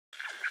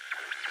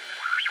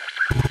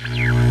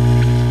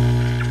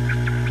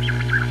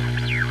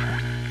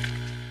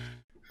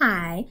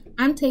Hi,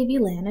 I'm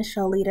Tavi-Lynn, a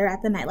show leader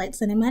at the Nightlight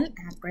Cinema in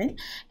Akron,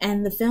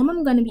 and the film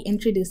I'm going to be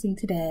introducing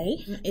today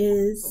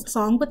is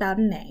Song Without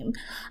a Name.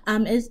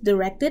 It's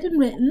directed and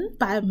written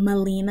by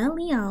Melina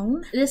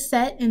León. It is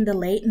set in the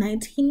late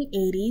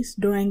 1980s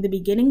during the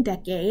beginning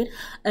decade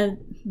of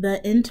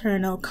the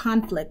internal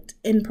conflict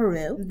in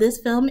Peru. This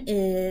film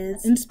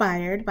is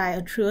inspired by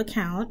a true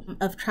account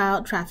of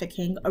child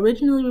trafficking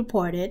originally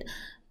reported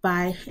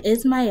by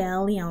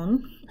Ismael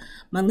León,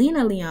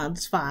 Melina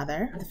León's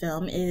father. The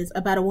film is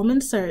about a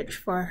woman's search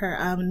for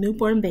her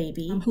newborn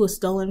baby who was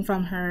stolen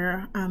from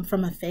her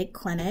from a fake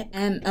clinic,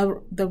 and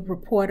the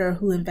reporter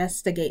who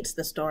investigates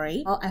the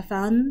story. Well, I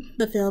found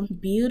the film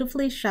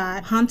beautifully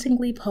shot,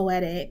 hauntingly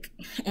poetic,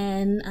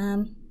 and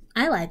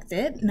I liked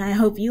it, and I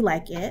hope you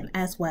like it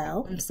as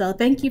well. So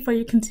thank you for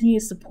your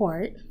continued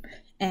support,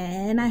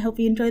 and I hope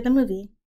you enjoy the movie.